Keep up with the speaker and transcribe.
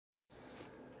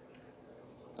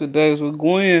Good days with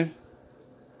Gwen.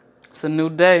 It's a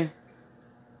new day.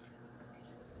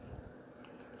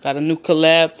 Got a new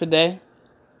collab today.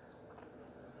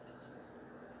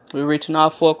 We're reaching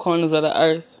all four corners of the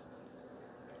earth.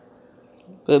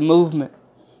 Good movement.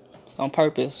 It's on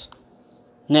purpose.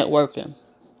 Networking.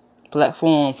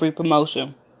 Platform. Free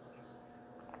promotion.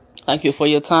 Thank you for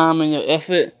your time and your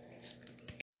effort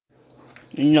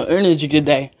and your energy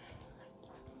today.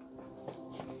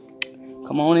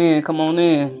 Come on in. Come on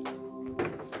in.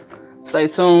 Stay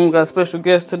tuned. We got a special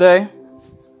guest today.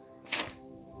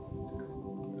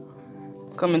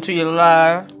 Coming to you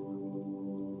live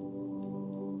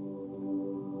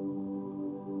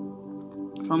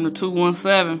from the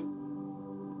 217.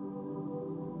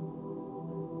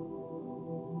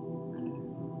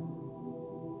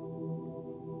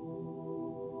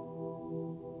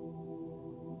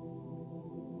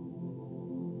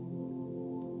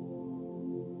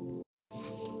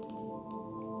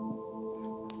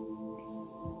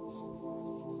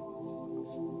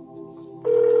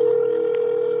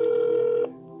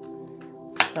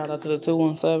 Shout out to the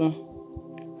 217.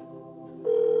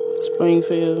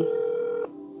 Springfield.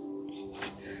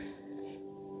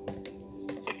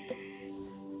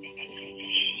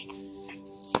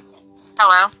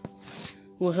 Hello.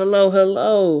 Well,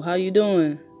 hello. How you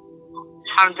doing?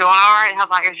 I'm doing all right. How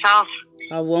about yourself?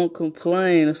 I won't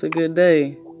complain. It's a good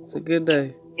day.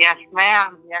 Yes,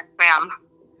 ma'am.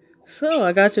 So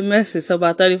I got your message. So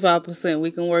about 35%,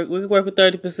 we can work with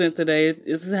 30% today.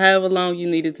 It's however long you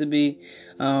need it to be.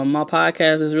 My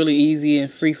podcast is really easy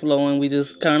and free flowing. We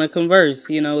just kind of converse.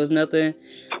 It's nothing,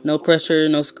 no pressure,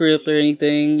 no script or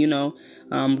anything.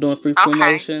 I'm doing free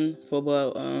promotion for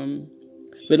about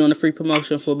been on the free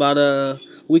promotion for about a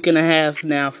week and a half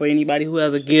now for anybody who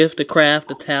has a gift, a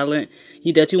craft, a talent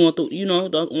that you want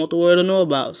don't want the world to know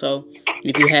about. So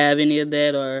if you have any of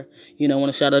that or,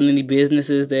 want to shout out any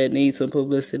businesses that need some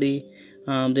publicity,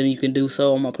 then you can do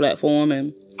so on my platform.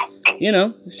 And,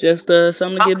 it's just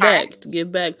something to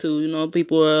get back to.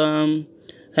 People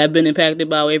have been impacted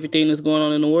by everything that's going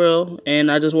on in the world. And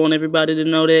I just want everybody to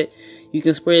know that you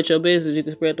can spread your business. You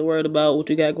can spread the word about what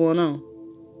you got going on.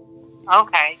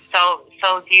 Okay. So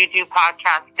do you do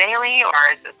podcasts daily or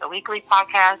is this a weekly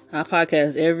podcast? I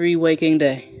podcast every waking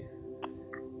day.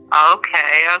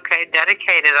 Okay.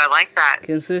 Dedicated. I like that.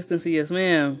 Consistency, yes,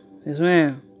 ma'am.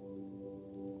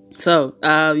 So,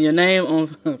 your name on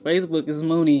Facebook is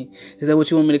Mooney. Is that what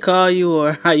you want me to call you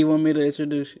or how you want me to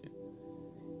introduce you?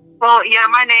 Well, yeah,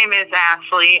 my name is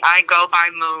Ashley. I go by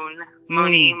Moon.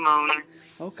 Moon.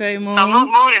 Okay, Moon. So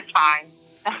Moon is fine.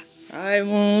 All right,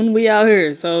 Moon. We out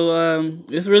here. So,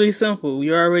 it's really simple.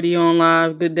 You're already on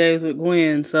live Good Days with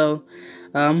Gwen. So,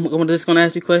 I'm just going to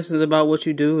ask you questions about what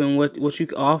you do and what you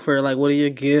offer. Like, what are your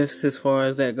gifts as far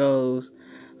as that goes?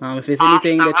 If there's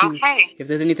anything if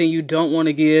there's anything you don't want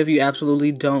to give, you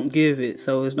absolutely don't give it.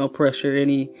 So there's no pressure in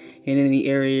any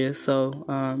areas. So,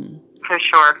 for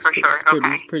sure.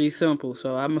 It's pretty simple.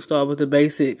 So I'm gonna start with the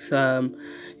basics.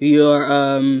 You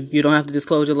don't have to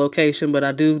disclose your location, but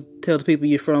I do tell the people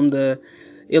you're from the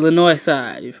Illinois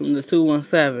side. You're from the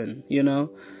 217.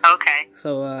 Okay.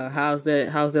 So how's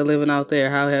that living out there?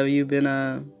 How you been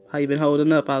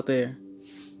holding up out there?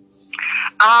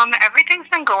 Everything's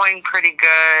been going pretty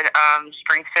good.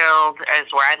 Springfield is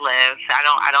where I live.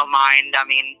 I don't mind. I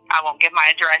mean, I won't give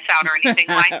my address out or anything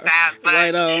like that. But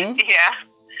right on. Yeah.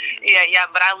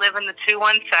 But I live in the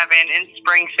 217 in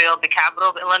Springfield, the capital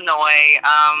of Illinois.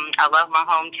 I love my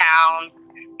hometown.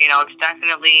 It's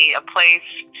definitely a place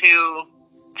to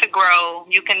grow.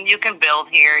 You can build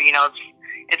here.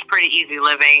 It's pretty easy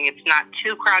living. It's not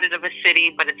too crowded of a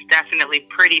city, but it's definitely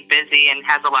pretty busy and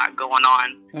has a lot going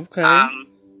on. Okay.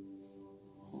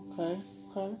 Okay.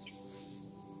 That's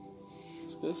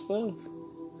good stuff.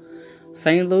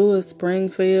 St. Louis,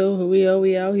 Springfield, we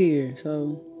out here.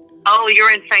 So. Oh,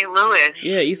 you're in St. Louis.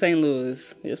 Yeah, East St.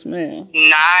 Louis. Yes, ma'am.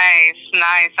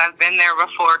 Nice. I've been there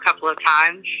before a couple of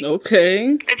times.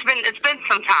 Okay. It's been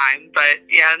some time, but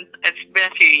yeah, it's been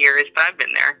a few years, but I've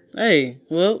been there. Hey,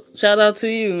 well, shout out to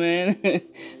you, man.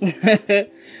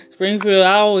 Springfield,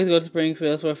 I always go to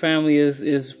Springfield. That's where family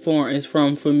is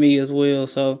from for me as well.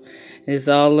 So it's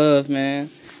all love, man.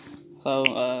 So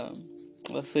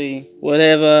let's see.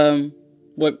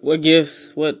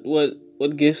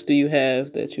 What gifts do you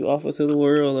have that you offer to the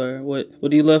world, or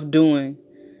what do you love doing?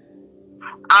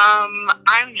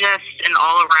 I'm just an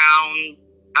all around.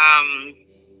 I'm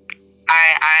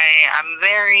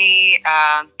very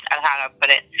how to put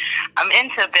it. I'm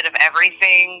into a bit of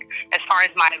everything as far as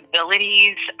my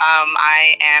abilities.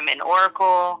 I am an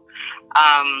oracle.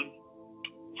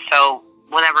 So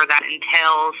whatever that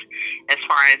entails. As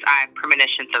far as I have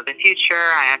premonitions of the future,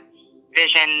 I have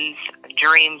visions,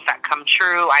 dreams that come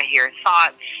true. I hear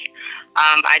thoughts.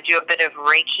 I do a bit of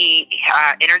Reiki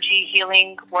energy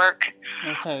healing work.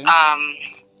 Okay. No,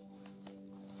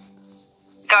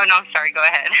 I'm sorry. Go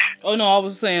ahead. Oh, no, I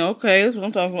was saying, okay, that's what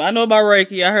I'm talking about. I know about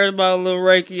Reiki. I heard about a little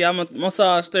Reiki. I'm a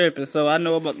massage therapist, so I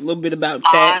know about a little bit about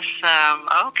that. Awesome.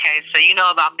 Okay, so you know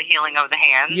about the healing of the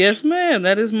hands? Yes, ma'am.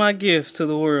 That is my gift to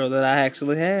the world that I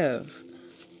actually have.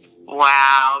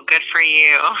 Wow, good for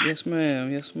you. Yes, ma'am.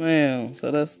 Yes, ma'am.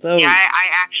 So that's dope. Yeah, I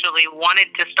actually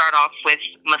wanted to start off with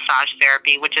massage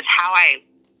therapy, which is how I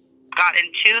got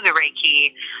into the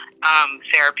Reiki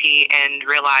therapy and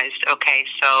realized, okay,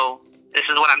 so this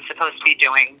is what I'm supposed to be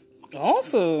doing.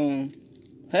 Awesome.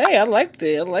 Hey, I like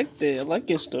that. I like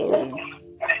your story.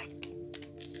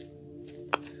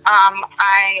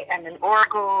 I am an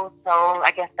oracle, so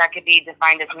I guess that could be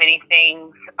defined as many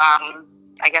things.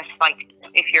 I guess, like,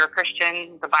 if you're a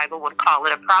Christian, the Bible would call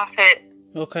it a prophet.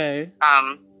 Okay.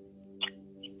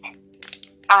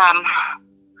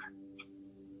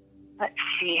 Let's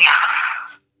see.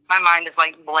 My mind is,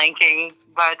 like, blanking,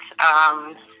 but,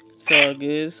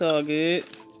 It's all good.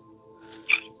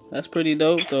 That's pretty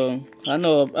dope, though. I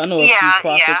know a few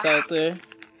prophets out there.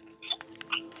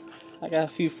 I got a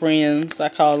few friends. I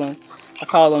call them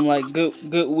like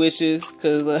good witches,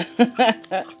 because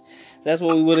that's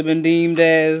what we would have been deemed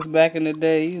as back in the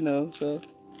day, you know. So.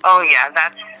 Oh yeah,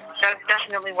 that's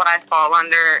definitely what I fall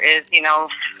under. Is, you know,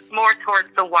 more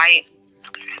towards the white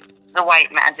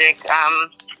magic.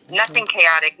 Nothing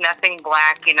chaotic, nothing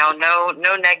black. You know, no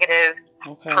negative,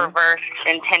 perverse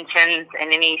intentions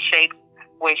in any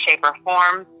way, shape, or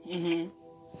form. Mm-hmm.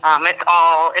 It's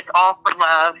all for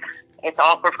love. It's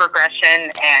all for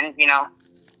progression, and, you know,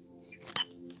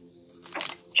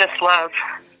 just love.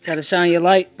 Gotta shine your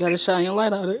light out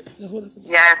there. That's what it's about.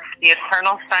 Yes, the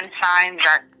eternal sunshine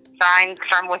that shines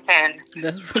from within.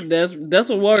 That's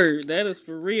a word. That is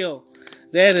for real.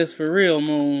 That is for real,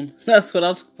 Moon. That's what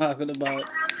I'm talking about.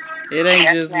 It ain't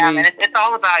just me. And it's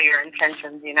all about your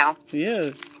intentions, you know.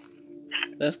 Yeah,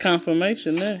 that's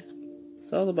confirmation there.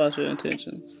 It's all about your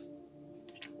intentions.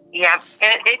 Yeah,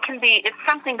 it can be. It's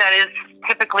something that is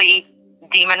typically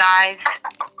demonized.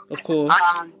 Of course.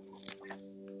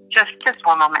 Just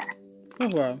one moment. No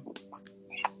problem.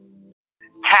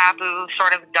 Taboo,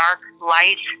 sort of dark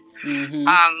light. Mm-hmm.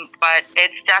 But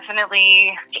it's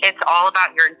all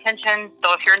about your intentions.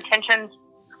 So if your intentions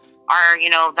are, you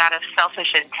know, that of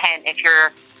selfish intent, if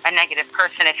you're a negative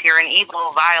person, if you're an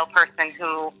evil, vile person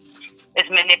who is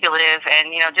manipulative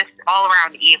and, you know, just all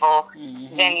around evil,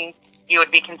 mm-hmm. then you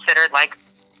would be considered like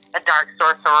a dark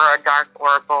sorcerer, a dark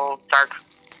oracle, dark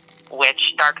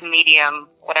witch, dark medium,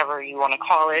 whatever you want to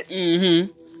call it. Mm-hmm.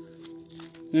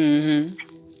 Mm-hmm.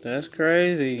 That's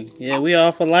crazy. Yeah, we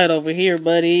all for light over here,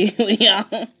 buddy.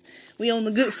 We on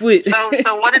the good foot. So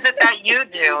what is it that you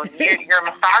do? You're a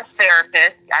massage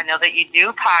therapist. I know that you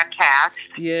do podcasts.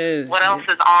 Yes. What else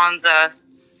is on the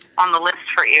list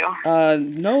for you?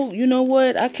 No, you know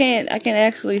what? I can't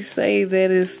actually say that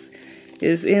it's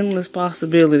endless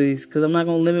possibilities, because I'm not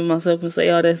gonna limit myself and say,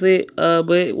 oh, that's it.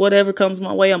 But whatever comes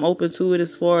my way, I'm open to it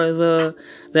as far as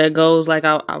that goes. Like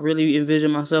I really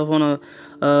envision myself on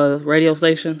a radio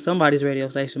station, somebody's radio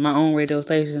station, my own radio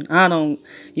station. I don't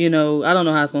know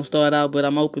how it's gonna start out, but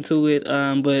I'm open to it.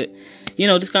 But you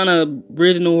know, just kind of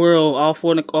bridging the world, all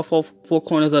four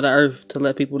corners of the earth, to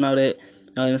let people know that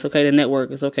it's okay to network,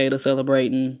 it's okay to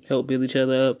celebrate and help build each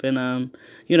other up, and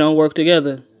work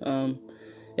together.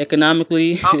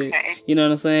 Economically, okay. You know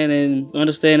what I'm saying, and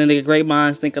understanding that great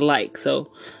minds think alike.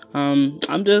 So, I'm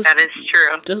just, that is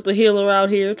true. Just a healer out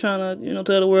here trying to,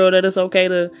 tell the world that it's okay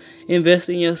to invest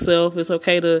in yourself. It's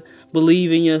okay to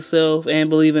believe in yourself and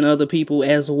believe in other people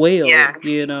as well. Yeah.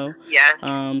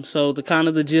 Yes. So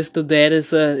the gist of that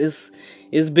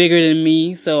is bigger than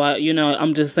me. So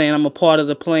I'm just saying I'm a part of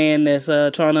the plan that's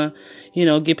trying to,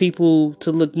 get people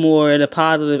to look more at a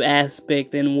positive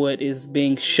aspect than what is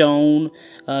being shown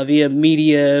via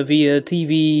media, via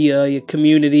TV, your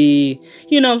community,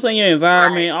 what I'm saying, your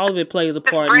environment, right. All of it plays a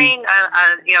part. To bring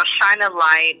shine a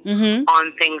light mm-hmm.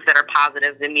 on things that are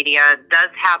positive. The media does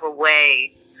have a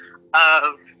way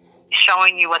of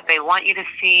showing you what they want you to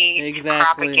see.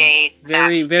 Exactly. Propagate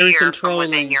very fear controlling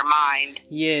from within your mind.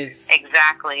 Yes.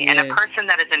 Exactly. Yes. And a person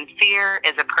that is in fear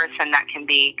is a person that can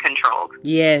be controlled.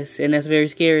 Yes, and that's very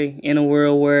scary in a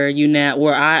world where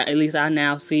I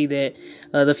now see that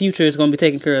the future is going to be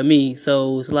taking care of me.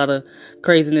 So it's a lot of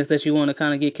craziness that you want to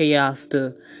kind of get chaos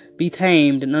to be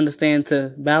tamed and understand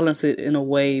to balance it in a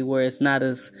way where it's not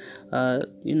as,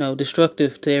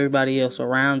 destructive to everybody else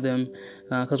around them.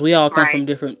 Because we all come from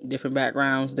different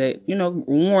backgrounds that,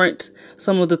 warrant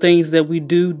some of the things that we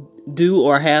do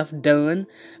or have done,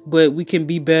 but we can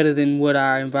be better than what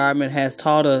our environment has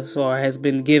taught us or has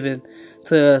been given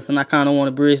to us. And I kind of want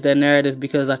to bridge that narrative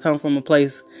because I come from a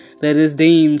place that is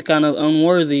deemed kind of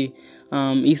unworthy,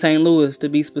 East St. Louis to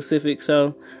be specific.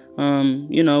 So,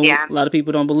 a lot of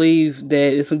people don't believe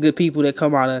that it's some good people that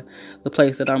come out of the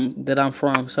place that I'm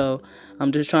from. So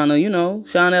I'm just trying to,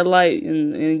 shine that light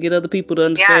and get other people to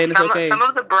understand it's okay. Some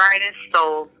of the brightest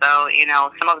souls, though,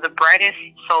 some of the brightest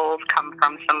souls come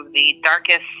from some of the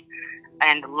darkest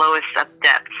and lowest of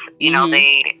depths.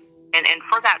 And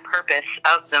for that purpose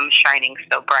of them shining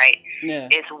so bright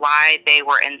is why they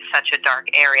were in such a dark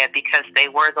area, because they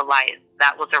were the light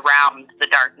that was around the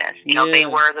darkness. They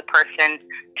were the person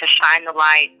to shine the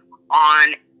light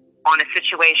on a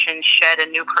situation, shed a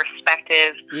new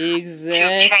perspective, to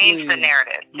change the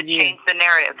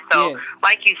narrative. So,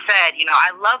 like you said,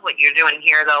 I love what you're doing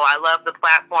here, though. I love the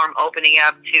platform opening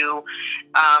up to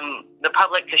the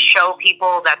public to show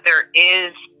people that there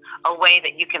is a way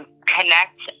that you can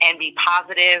connect and be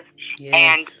positive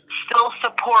and still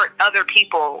support other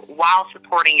people while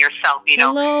supporting yourself,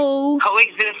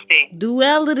 coexisting.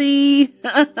 Duality.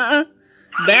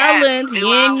 Balance,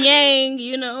 yin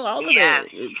yang, all of that.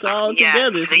 It's all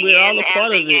together. We're all a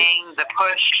part of it. Yang, the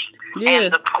push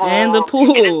and the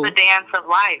pull. It is the dance of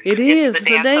life. It's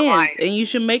a dance. And you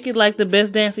should make it like the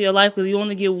best dance of your life, because you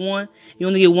only get one. You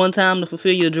only get one time to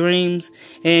fulfill your dreams.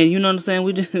 And you know what I'm saying?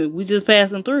 We just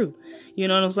passing through. You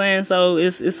know what I'm saying? So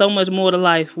it's so much more to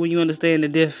life when you understand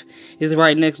that death is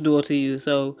right next door to you.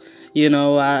 So,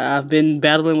 I've been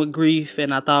battling with grief,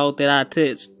 and I thought that I'd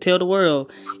tell the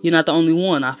world, you're not the only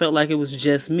one. I felt like it was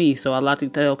just me. So I like to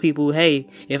tell people, hey,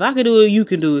 if I could do it, you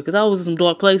can do it. Because I was in some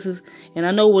dark places, and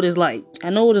I know what it's like. I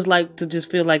know what it's like to just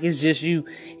feel like it's just you,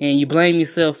 and you blame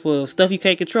yourself for stuff you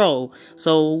can't control.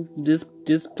 So this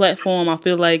platform, I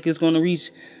feel like, is going to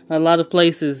reach a lot of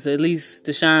places, at least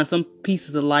to shine some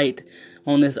pieces of light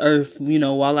on this earth,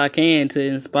 while I can, to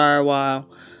inspire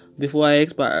before I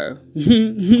expire.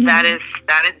 That is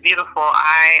beautiful.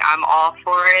 I'm all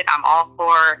for it. I'm all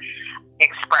for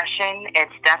expression.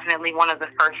 It's definitely one of the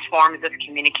first forms of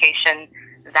communication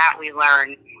that we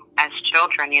learn as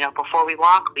children. Before we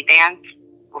walk, we dance.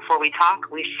 Before we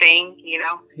talk, we sing,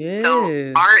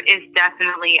 So art is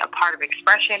definitely a part of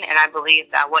expression, and I believe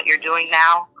that what you're doing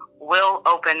now will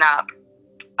open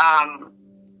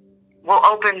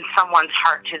someone's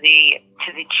heart to the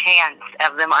chance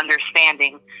of them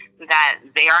understanding that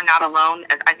they are not alone.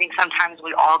 I think sometimes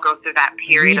we all go through that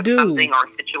period of something or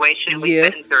situation we've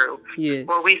been through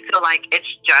where we feel like it's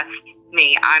just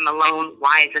me. I'm alone.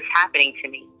 Why is this happening to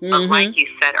me? Mm-hmm. But like you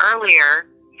said earlier,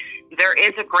 there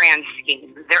is a grand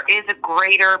scheme. There is a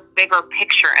greater, bigger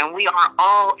picture, and we are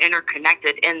all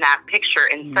interconnected in that picture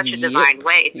in such a divine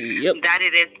way that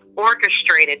it is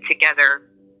orchestrated together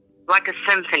like a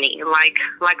symphony, like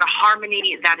a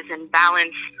harmony that is in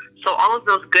balance. So all of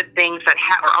those good things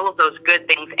all of those good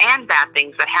things and bad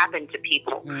things that happen to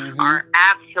people are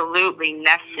absolutely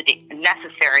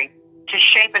necessary to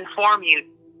shape and form you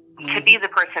to be the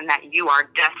person that you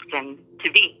are destined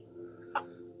to be.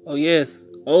 Oh, yes.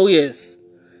 Oh, yes.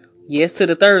 Yes to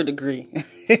the third degree.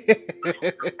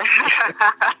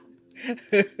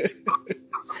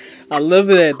 I love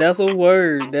that. That's a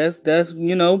word. That's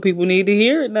people need to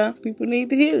hear it now. People need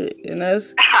to hear it. And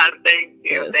that's...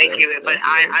 Thank you. But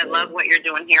I love what you're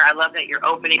doing here. I love that you're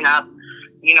opening up,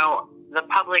 the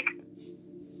public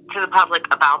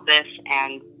about this,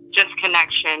 and just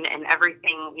connection and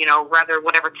everything, rather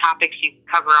whatever topics you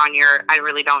cover on I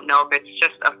really don't know if it's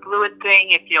just a fluid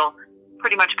thing, if you'll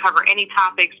pretty much cover any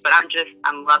topics, but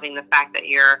I'm loving the fact that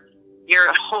your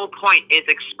whole point is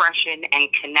expression and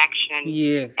connection.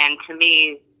 Yes. And to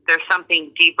me, there's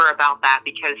something deeper about that,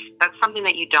 because that's something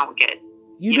that you don't get.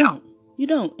 You don't.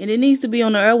 And it needs to be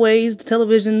on the airways, the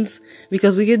televisions,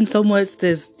 because we're getting so much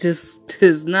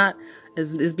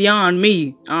it's beyond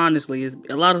me, honestly.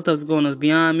 A lot of stuff's going on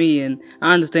beyond me, and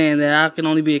I understand that I can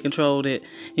only be controlled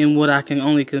in what I can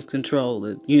only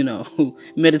control.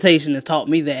 Meditation has taught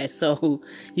me that. So,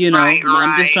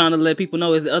 I'm just trying to let people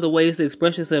know there's other ways to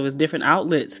express yourself. There's different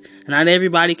outlets. Not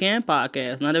everybody can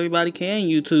podcast. Not everybody can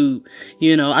YouTube.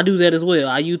 I do that as well.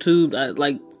 I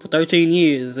YouTubed for 13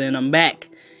 years, and I'm back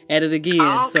at it again.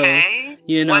 Okay.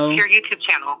 So, What's your YouTube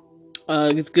channel?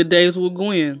 It's Good Days with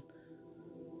Gwen.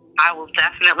 I will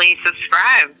definitely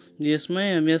subscribe. Yes,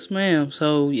 ma'am. Yes, ma'am.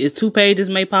 So it's 2 pages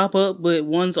may pop up, but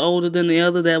one's older than the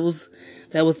other. That was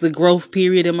the growth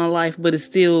period in my life, but it's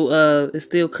still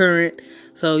current.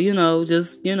 So,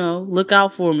 just, look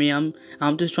out for me. I'm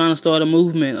just trying to start a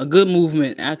movement, a good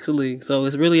movement, actually. So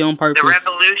it's really on The purpose.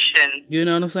 revolution. You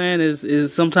know what I'm saying?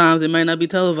 Is sometimes it may not be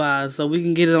televised, so we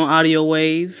can get it on audio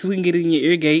waves. We can get it in your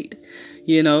ear gate,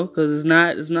 because it's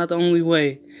not the only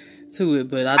way to it.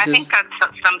 But I think that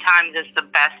sometimes is the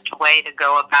best way to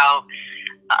go about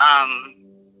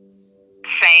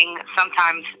saying.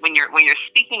 Sometimes when you're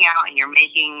speaking out and you're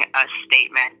making a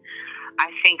statement, I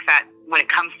think that when it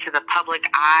comes to the public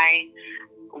eye,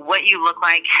 what you look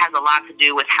like has a lot to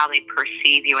do with how they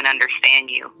perceive you and understand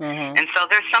you. Uh-huh. And so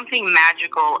there's something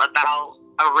magical about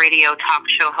a radio talk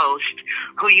show host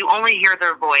who you only hear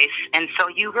their voice, and so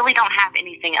you really don't have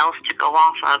anything else to go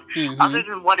off of other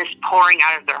than what is pouring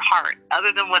out of their heart,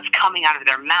 other than what's coming out of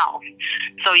their mouth.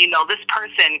 So, this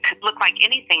person could look like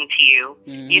anything to you.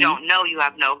 You don't know, you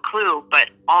have no clue, but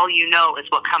all you know is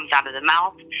what comes out of the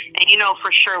mouth. And you know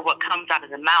for sure what comes out of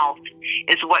the mouth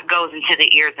is what goes into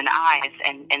the ears and eyes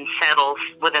and settles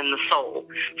within the soul.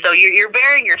 So you're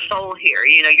bearing your soul here.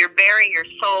 You're bearing your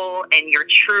soul and your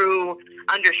true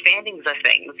understandings of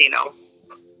things,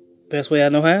 Best way I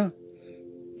know how.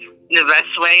 The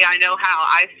best way I know how.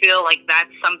 I feel like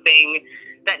that's something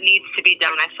that needs to be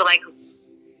done. I feel like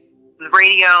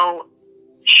radio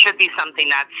should be something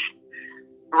that's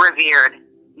revered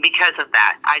because of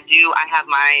that. I have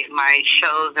my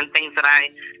shows and things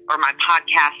or my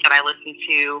podcasts that I listen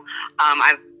to.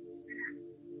 I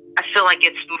feel like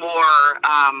it's more,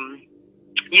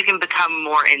 you can become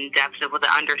more in depth with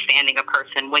the understanding a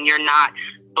person when you're not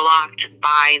blocked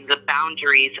by the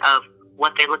boundaries of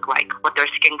what they look like, what their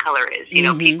skin color is.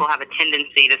 People have a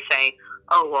tendency to say,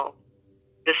 oh, well,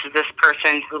 this is this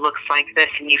person who looks like this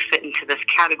and you fit into this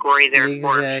category.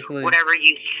 Therefore, exactly. Whatever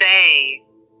you say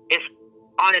is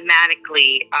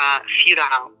automatically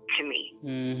futile to me.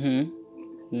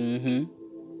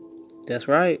 That's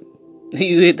right.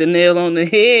 You hit the nail on the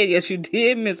head. Yes, you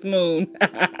did, Miss Moon.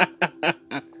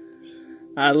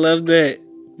 I love that.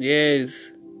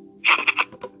 Yes.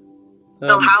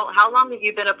 So how long have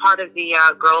you been a part of the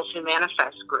Girls Who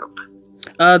Manifest group?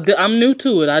 I'm new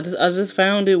to it. I just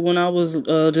found it when I was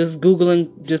just Googling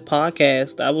just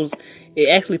podcast. It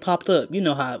actually popped up. You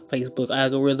know how Facebook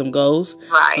algorithm goes.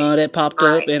 Right. That popped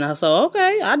up, and I saw,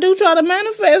 okay, I do try to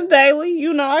manifest daily.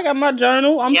 I got my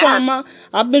journal.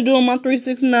 I've been doing my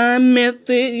 369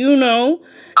 method.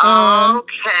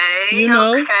 Okay.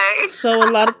 So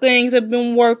a lot of things have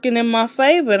been working in my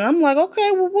favor, and I'm like,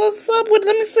 okay, well, what's up with?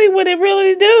 Let me see what it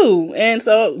really do. And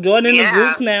so joining the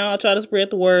groups now, I try to spread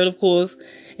the word, of course,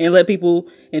 and let people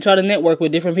and try to network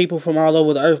with different people from all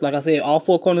over the earth. Like I said, all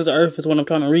 4 corners of the earth is what I'm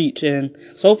trying to reach, and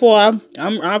so far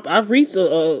I've reached a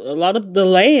lot of the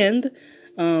land.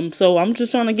 So I'm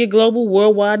just trying to get global,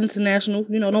 worldwide, international.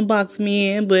 Don't box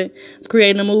me in, but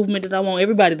creating a movement that I want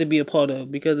everybody to be a part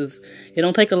of, because it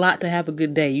don't take a lot to have a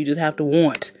good day. You just have to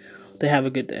want to have a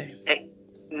good day.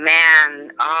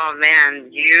 Man,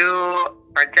 you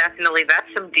are definitely, that's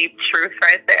some deep truth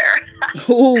right there.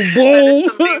 Ooh, boom. That is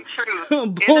some deep truth.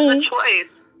 Boom. It is a choice.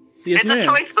 Yes, it's a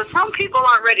choice, but some people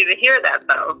aren't ready to hear that,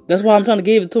 though. That's why I'm trying to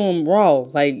give it to them raw.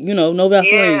 Like, no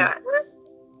Vaseline. Yeah.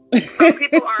 Some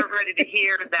people aren't ready to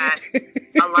hear that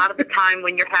a lot of the time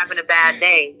when you're having a bad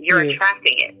day, you're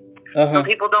attracting it. Some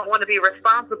people don't want to be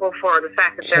responsible for the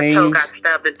fact that their toe got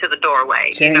stubbed into the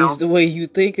doorway. Change the way you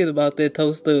thinking about that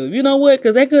toe stub. You know what?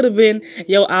 Because that could have been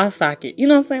your eye socket. You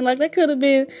know what I'm saying? Like, that could have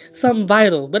been something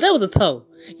vital. But that was a toe.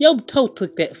 Your toe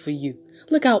took that for you.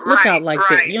 Look out like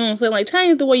that. You know what I'm saying? Like,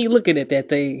 change the way you looking at that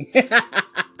thing.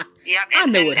 Yeah, I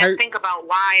know it hurt. And think about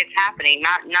why it's happening.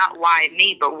 Not why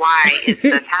me, but why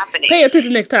it's happening. Pay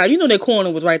attention next time. That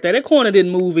corner was right there. That corner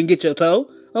didn't move and get your toe.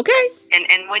 Okay?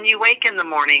 And when you wake in the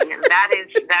morning, that is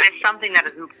something that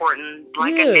is important.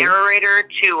 Like a narrator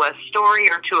to a story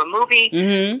or to a movie,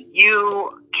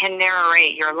 you can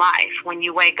narrate your life when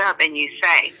you wake up and you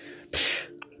say,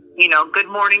 good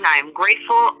morning, I am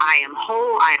grateful, I am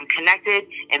whole, I am connected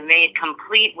and made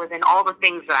complete within all the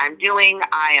things that I'm doing.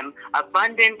 I am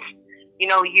abundant.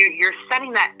 You're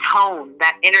setting that tone,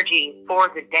 that energy for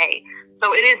the day.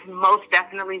 So it is most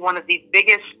definitely one of the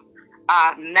biggest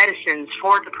medicines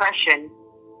for depression,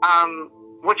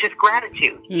 which is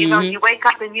gratitude. You wake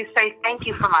up and you say, thank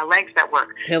you for my legs that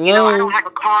work. Hello. I don't have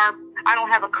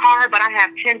a car, but I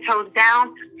have 10 toes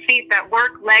down, feet that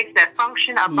work, legs that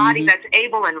function, a body that's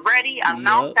able and ready, a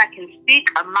mouth that can speak,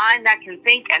 a mind that can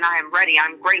think, and I am ready.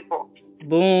 I'm grateful.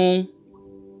 Boom.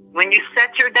 When you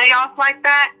set your day off like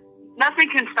that, Nothing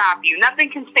can stop you. Nothing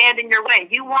can stand in your way.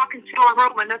 You walk into a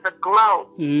room and there's a glow.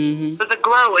 Mm-hmm. There's a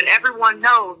glow, and everyone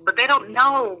knows, but they don't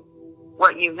know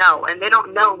what you know, and they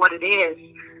don't know what it is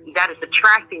that is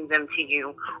attracting them to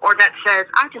you, or that says,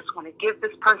 I just want to give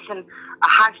this person a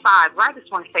high five, or I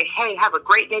just want to say, hey, have a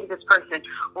great day to this person.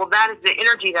 Well, that is the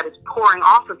energy that is pouring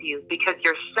off of you because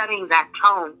you're setting that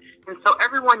tone. And so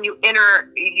everyone you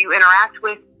interact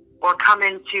with or come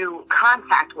into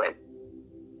contact with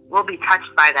will be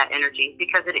touched by that energy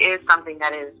because it is something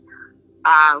that is,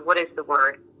 what is the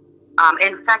word?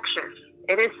 Infectious.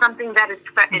 It is something that is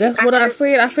infectious. That's what I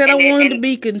said. I said I wanted to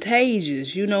be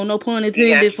contagious. You know, no pun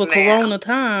intended, yes, for ma'am. Corona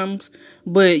times.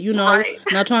 But, you know, right.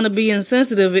 not trying to be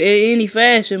insensitive in any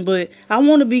fashion, but I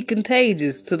want to be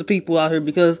contagious to the people out here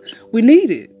because we need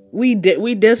it. We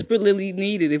desperately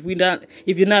need it. If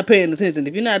you're not paying attention,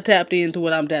 if you're not tapped into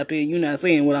what I'm tapped in, you're not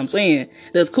saying what I'm saying.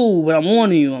 That's cool, but I'm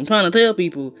warning you. I'm trying to tell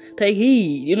people, take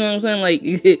heed. You know what I'm saying? Like,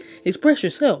 express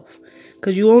yourself.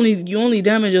 Cause you only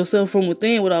damage yourself from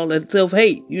within with all that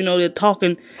self-hate. You know, that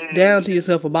talking down to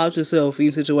yourself about yourself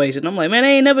in situation. I'm like, man, I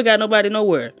ain't never got nobody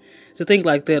nowhere to think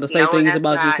like that or say things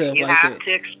about yourself you like that. You have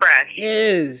to express.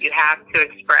 Yes. You have to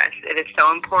express. It is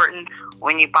so important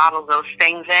when you bottle those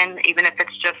things in, even if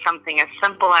it's just something as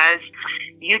simple as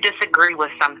you disagree with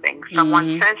something.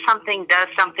 Someone says something, does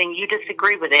something, you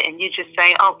disagree with it, and you just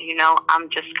say, oh, you know,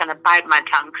 I'm just going to bite my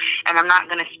tongue, and I'm not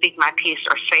going to speak my piece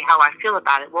or say how I feel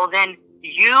about it. Well, then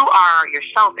you are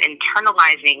yourself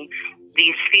internalizing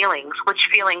these feelings, which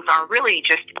feelings are really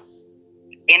just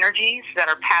energies that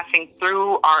are passing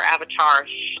through our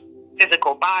avatar's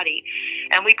physical body,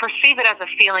 and we perceive it as a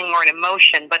feeling or an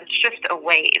emotion, but it's just a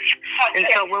wave. And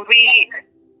so when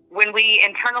we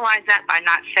internalize that by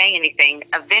not saying anything,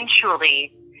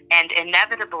 eventually and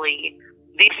inevitably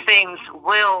these things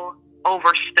will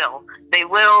overspill. They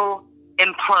will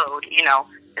implode. You know,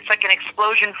 it's like an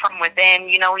explosion from within.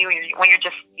 You know, when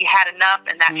you had enough,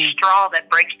 and that straw that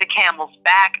breaks the camel's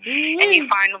back, and you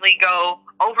finally go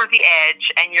over the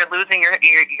edge, and you're losing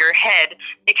your head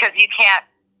because you can't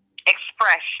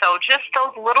express. So just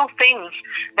those little things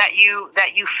that you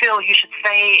feel you should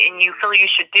say and you feel you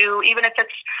should do, even if it's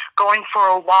going for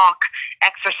a walk,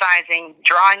 exercising,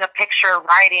 drawing a picture,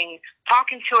 writing,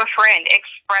 talking to a friend,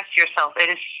 express yourself.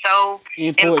 It is so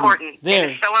important.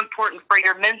 It is so important for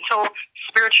your mental,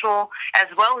 spiritual, as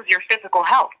well as your physical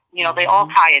health. You know, they all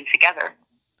tie in together.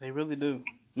 They really do.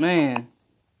 Man.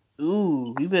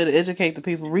 Ooh, you better educate the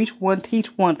people. Reach one,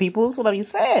 teach one, people. That's what I be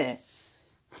saying.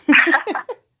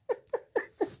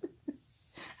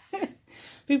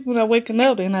 People not waking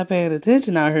up, they're not paying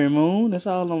attention out here, Moon. That's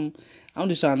all I'm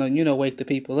just trying to, wake the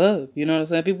people up. You know what I'm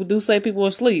saying? People do say people are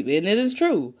asleep, and it is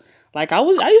true. Like I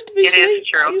used to be asleep.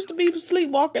 I used to be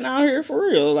sleepwalking out here for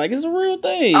real. Like it's a real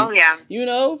thing. Oh yeah. You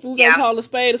know, if we're gonna call a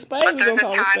spade, we're gonna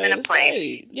call a spade a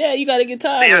spade. Yeah, you gotta get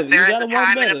tired of it. You gotta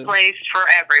want better. There is a time and a place for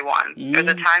everyone. There's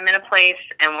a time and a place,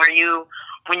 and when you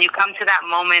come to that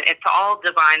moment, it's all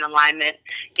divine alignment.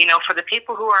 You know, for the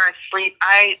people who are asleep,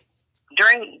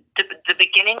 during the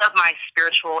beginning of my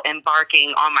spiritual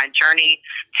embarking on my journey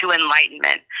to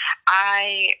enlightenment,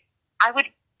 I would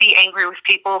be angry with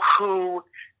people who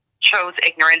chose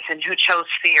ignorance and who chose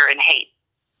fear and hate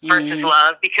versus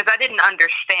love, because I didn't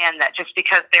understand that just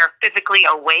because they're physically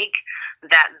awake,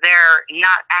 that they're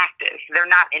not active, they're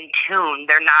not in tune,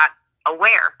 they're not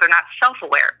aware, they're not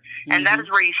self-aware. And that is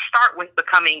where you start with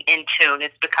becoming in tune.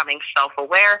 It's becoming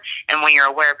self-aware, and when you're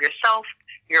aware of yourself,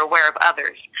 you're aware of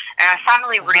others. And I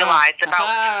finally realized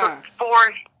about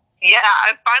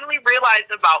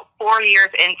 4 years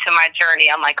into my journey,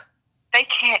 I'm like, they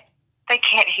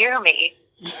can't hear me.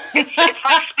 It's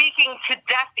like speaking to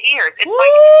deaf ears. It's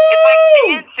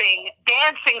like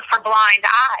dancing for blind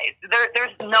eyes.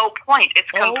 There's no point.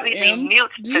 It's completely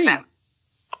mute to them.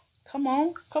 Come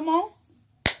on.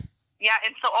 Yeah,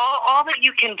 and so all that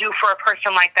you can do for a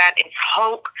person like that is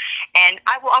hope, and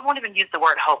I won't even use the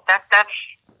word hope.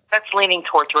 That's leaning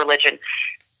towards religion.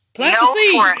 Know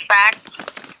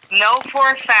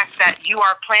for a fact that you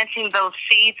are planting those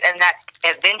seeds, and that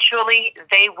eventually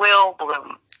they will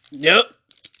bloom. Yep.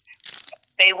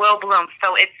 They will bloom.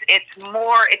 So it's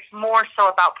more so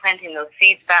about planting those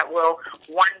seeds that will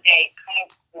one day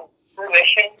come to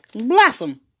fruition,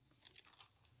 blossom.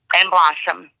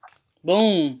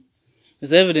 Boom.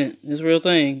 It's evident. It's a real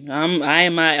thing. I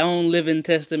am my own living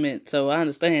testament, so I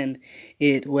understand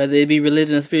it. Whether it be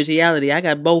religion or spirituality, I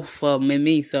got both of them in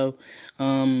me. So,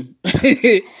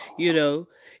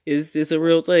 it's a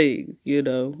real thing.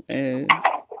 And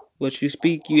what you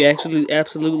speak, you actually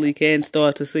absolutely can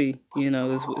start to see.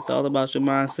 It's all about your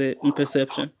mindset and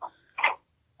perception.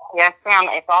 Yes, Sam.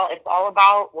 It's all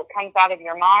about what comes out of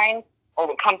your mind or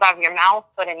what comes out of your mouth.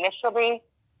 But initially,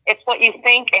 it's what you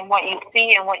think and what you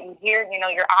see and what you hear. You know,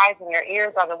 your eyes and your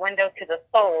ears are the window to the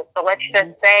soul. So let's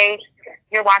just say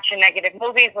you're watching negative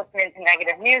movies, listening to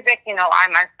negative music. You know, I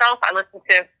myself, I listen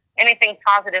to anything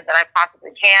positive that I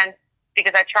possibly can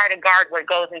because I try to guard what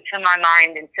goes into my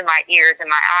mind, into my ears and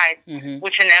my eyes,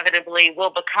 which inevitably will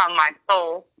become my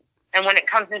soul. And when it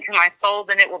comes into my soul,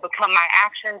 then it will become my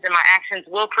actions, and my actions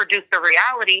will produce the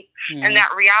reality, and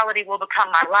that reality will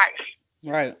become my life.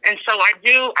 Right. And so I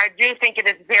do think it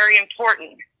is very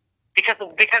important because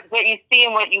what you see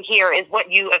and what you hear is what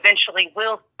you eventually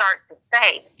will start to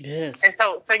say. Yes. And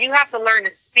so you have to learn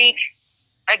to speak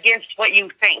against what you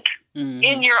think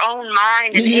in your own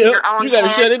mind and in your own You got to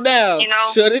head. shut it down. You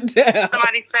know, shut it down.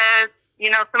 Somebody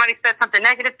says something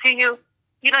negative to you.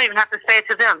 You don't even have to say it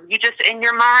to them. You just, in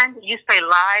your mind, you say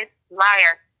lies,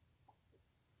 liar.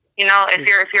 You know, if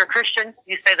you're a Christian,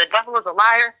 you say the devil is a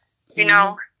liar. You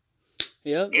know,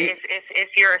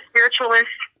 if you're a spiritualist,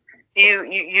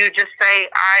 you just say,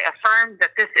 I affirm that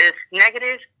this is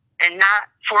negative and not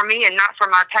for me and not for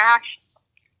my past.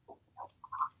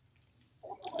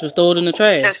 Just throw it in the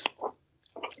trash. Just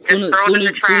throw it in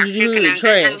the trash. You can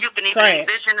trash.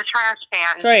 envision the trash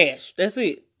can. Trash. That's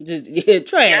it. Just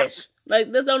trash. Yep.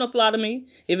 Like, that don't apply to me.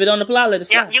 If it don't apply, let it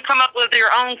fly. You come up with your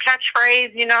own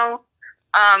catchphrase, you know.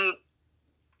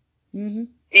 You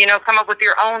know, come up with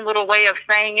your own little way of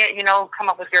saying it, you know, come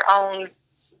up with your own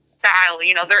style.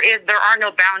 You know, there are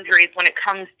no boundaries when it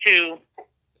comes to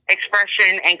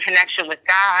expression and connection with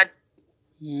God.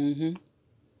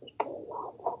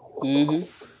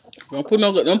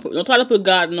 Don't try to put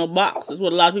God in no box. That's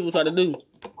what a lot of people try to do.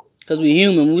 Because we're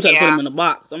human, we try to put him in a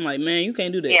box. I'm like, man, you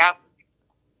can't do that. Yeah.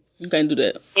 You can't do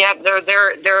that. Yeah,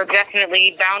 there are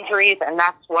definitely boundaries, and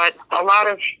that's what a lot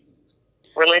of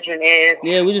religion is.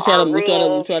 Yeah, we try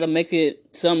to make it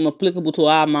something applicable to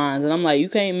our minds, and I'm like, you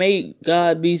can't make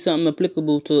God be something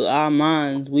applicable to our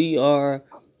minds. We are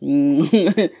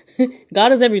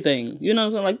God is everything. You know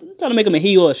what I'm saying? Like, I'm trying to make him a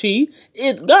he or a she.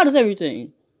 God is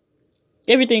everything.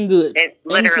 Everything good.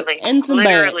 And some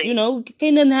bad. You know,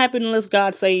 can't nothing happen unless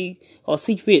God say or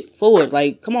see fit for it.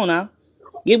 Like, come on now.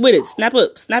 Get with it. Snap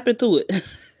into it.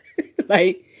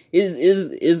 Like,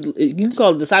 you can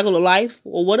call it the cycle of life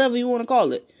or whatever you want to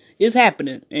call it. It's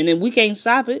happening. And if we can't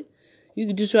stop it, you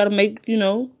can just try to make, you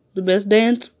know, the best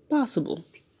dance possible.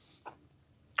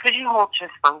 Could you hold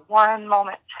just for one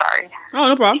moment? Sorry. Oh,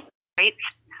 no problem. Great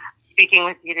speaking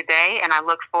with you today, and I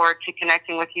look forward to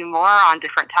connecting with you more on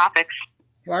different topics.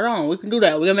 Right on. We can do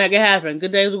that. We're going to make it happen.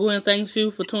 Good days, Gwen. Thanks you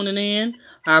for tuning in.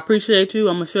 I appreciate you.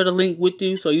 I'm going to share the link with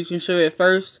you so you can share it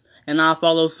first, and I'll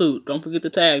follow suit. Don't forget to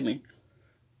tag me.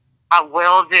 I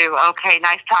will do. Okay,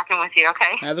 nice talking with you,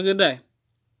 okay? Have a good day.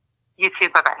 You too.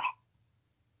 Bye-bye.